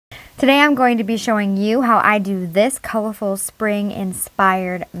Today I'm going to be showing you how I do this colorful spring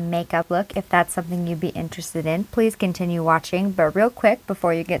inspired makeup look. If that's something you'd be interested in, please continue watching. But real quick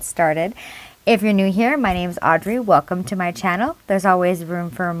before you get started, if you're new here, my name's Audrey. Welcome to my channel. There's always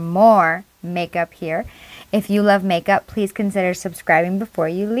room for more makeup here. If you love makeup, please consider subscribing before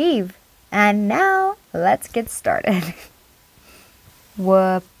you leave. And now let's get started.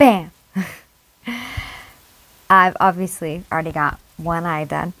 Wha-bam! I've obviously already got one eye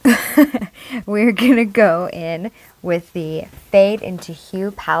done. We're gonna go in with the Fade into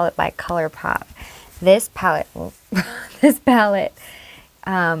Hue palette by Colourpop. This palette,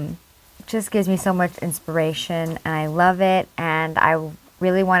 just gives me so much inspiration, and I love it. And I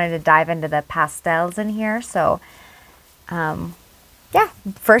really wanted to dive into the pastels in here. So, yeah.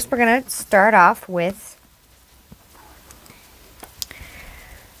 First, we're gonna start off with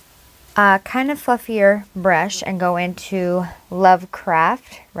a kind of fluffier brush and go into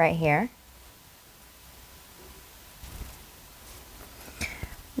Lovecraft right here.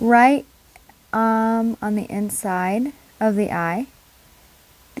 Right on the inside of the eye,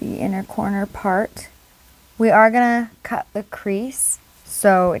 the inner corner part. We are going to cut the crease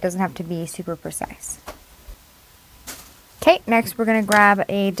so it doesn't have to be super precise. Okay, next we're going to grab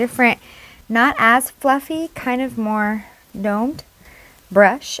a different, not as fluffy, kind of more domed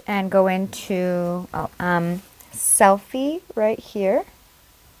brush and go into Selfie right here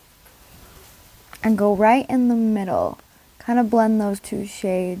and go right in the middle. Kind of blend those two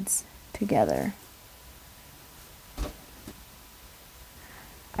shades together.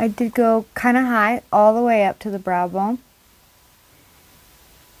 I did go kind of high all the way up to the brow bone.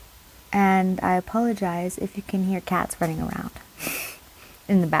 And I apologize if you can hear cats running around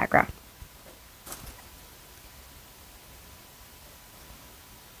in the background.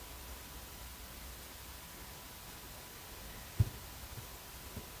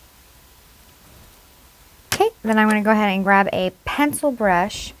 Then I'm going to go ahead and grab a pencil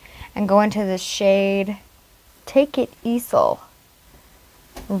brush and go into the shade Take It Easel.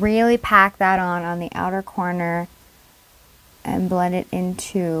 Really pack that on the outer corner and blend it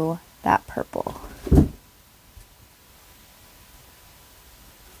into that purple.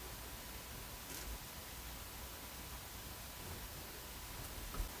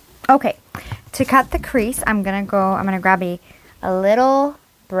 Okay, to cut the crease, I'm going to grab a little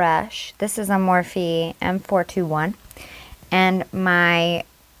brush. This is a Morphe M421 and my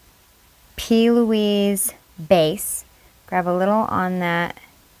P. Louise base. Grab a little on that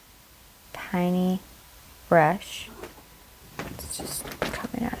tiny brush. It's just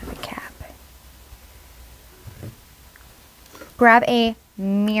coming out of the cap. Grab a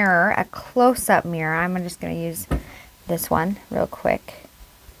mirror, a close-up mirror. I'm just going to use this one real quick.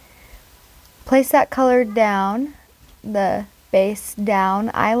 Place that color down, the base down.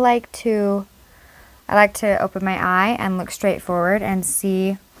 I like to open my eye and look straight forward and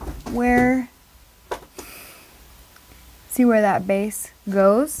see where that base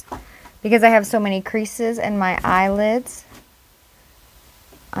goes. Because I have so many creases in my eyelids,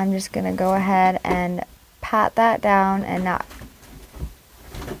 I'm just gonna go ahead and pat that down and not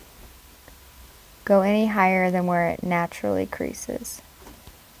go any higher than where it naturally creases.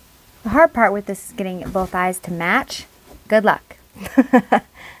 The hard part with this is getting both eyes to match. Good luck.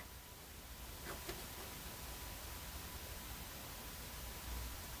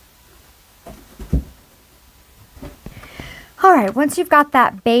 Alright, once you've got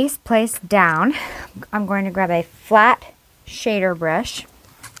that base placed down, I'm going to grab a flat shader brush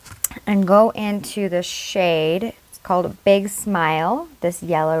and go into the shade. It's called Big Smile, this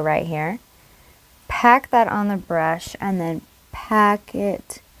yellow right here. Pack that on the brush and then pack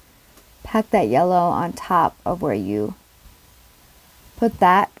that yellow on top of where you put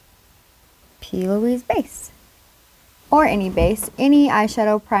that P. Louise base, or any base, any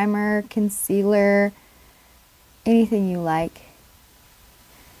eyeshadow primer, concealer, anything you like.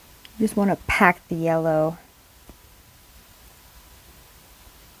 You just want to pack the yellow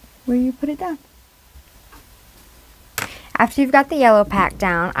where you put it down. After you've got the yellow packed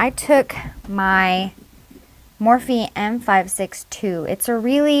down, I took my Morphe M562. It's a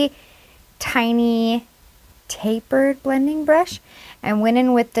really tiny tapered blending brush, and went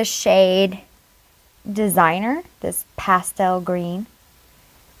in with the shade Designer, this pastel green.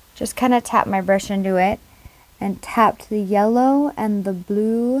 Just kind of tapped my brush into it and tapped the yellow and the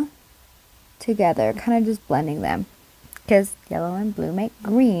blue together, kind of just blending them because yellow and blue make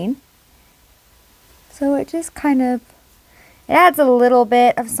green. So it just kind of, it adds a little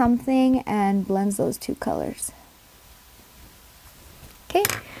bit of something and blends those two colors. Okay,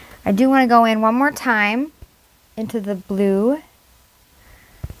 I do want to go in one more time into the blue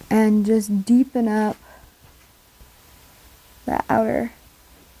and just deepen up the outer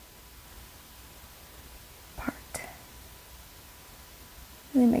part.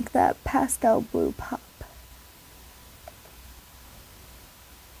 Really make that pastel blue pop.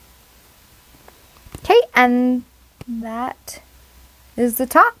 Okay, and that is the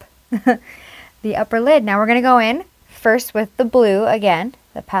top, the upper lid. Now we're going to go in first with the blue again,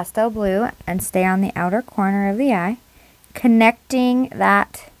 the pastel blue, and stay on the outer corner of the eye, connecting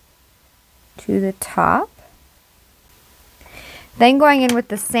that to the top. Then going in with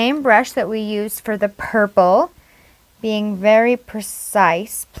the same brush that we used for the purple, being very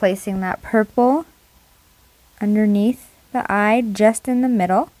precise, placing that purple underneath the eye, just in the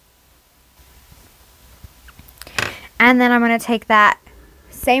middle. And then I'm going to take that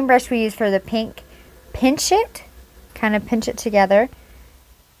same brush we used for the pink, pinch it, kind of pinch it together,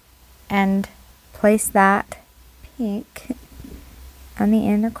 and place that pink on the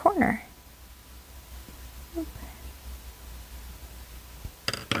inner corner.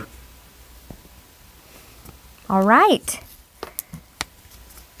 All right.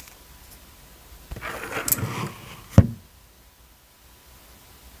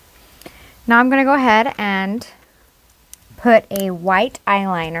 Now I'm going to go ahead and put a white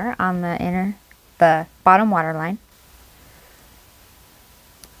eyeliner on the bottom waterline,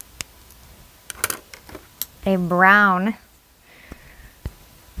 a brown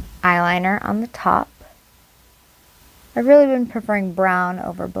eyeliner on the top. I've really been preferring brown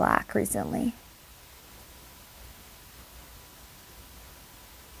over black recently.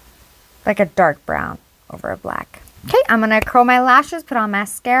 Like a dark brown over a black. Okay, I'm going to curl my lashes, put on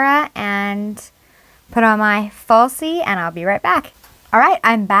mascara, and put on my falsie, and I'll be right back. All right,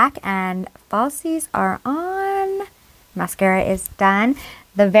 I'm back, and falsies are on. Mascara is done.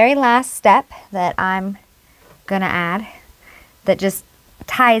 The very last step that I'm gonna add, that just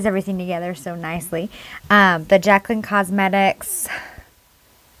ties everything together so nicely, the Jaclyn Cosmetics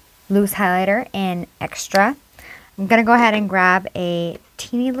loose highlighter in Extra. I'm gonna go ahead and grab a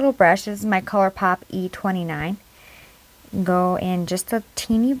teeny little brush. This is my Colourpop E29. Go in just a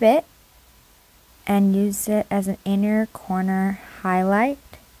teeny bit and use it as an inner corner highlight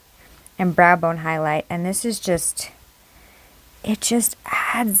and brow bone highlight. And this is just, it just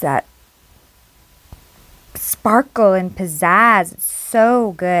adds that sparkle and pizzazz. It's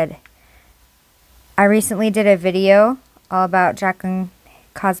so good. I recently did a video all about Jaclyn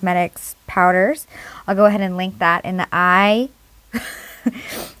Cosmetics powders. I'll go ahead and link that in the eye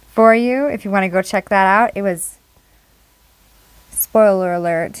for you if you want to go check that out. It was, spoiler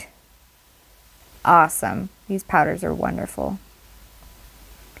alert, awesome. These powders are wonderful.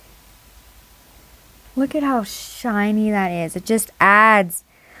 Look at how shiny that is. It just adds,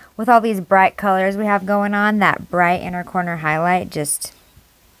 with all these bright colors we have going on, that bright inner corner highlight just,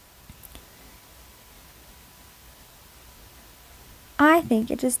 I think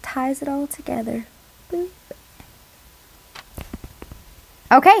it just ties it all together. Boop.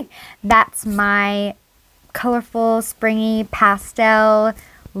 Okay, that's my colorful, springy pastel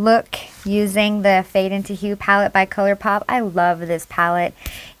look using the Fade into Hue palette by Colourpop. I love this palette.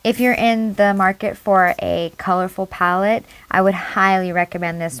 If you're in the market for a colorful palette, I would highly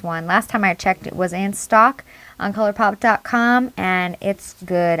recommend this one. Last time I checked, it was in stock on Colourpop.com, and it's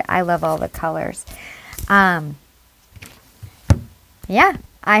good. I love all the colors. Yeah,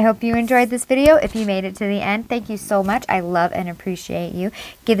 I hope you enjoyed this video. If you made it to the end, thank you so much. I love and appreciate you.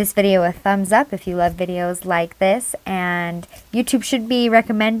 Give this video a thumbs up if you love videos like this, and YouTube should be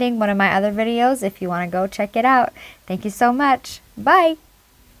recommending one of my other videos if you want to go check it out. Thank you so much. Bye.